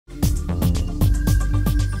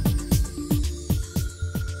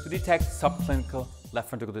detect subclinical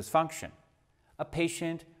left ventricular dysfunction. A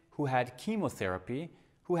patient who had chemotherapy,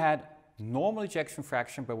 who had normal ejection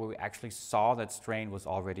fraction, but where we actually saw that strain was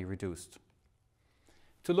already reduced.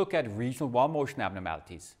 To look at regional wall motion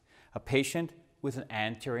abnormalities, a patient with an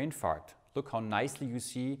anterior infarct. Look how nicely you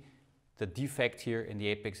see the defect here in the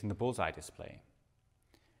apex in the bullseye display.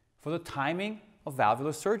 For the timing of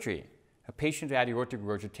valvular surgery, a patient with aortic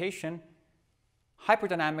regurgitation,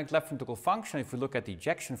 hyperdynamic left ventricular function if we look at the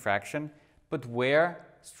ejection fraction, but where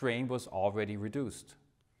strain was already reduced.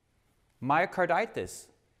 Myocarditis,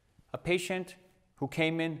 a patient who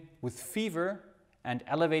came in with fever and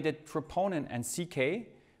elevated troponin and CK,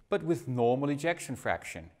 but with normal ejection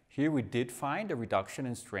fraction. Here we did find a reduction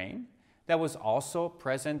in strain that was also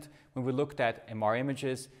present when we looked at MR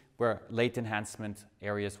images where late enhancement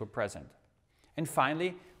areas were present. And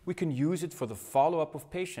finally, we can use it for the follow-up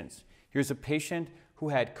of patients. Here's a patient who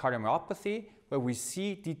had cardiomyopathy where we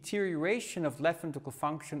see deterioration of left ventricular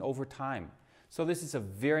function over time. So this is a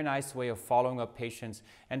very nice way of following up patients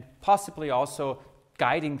and possibly also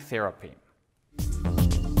guiding therapy.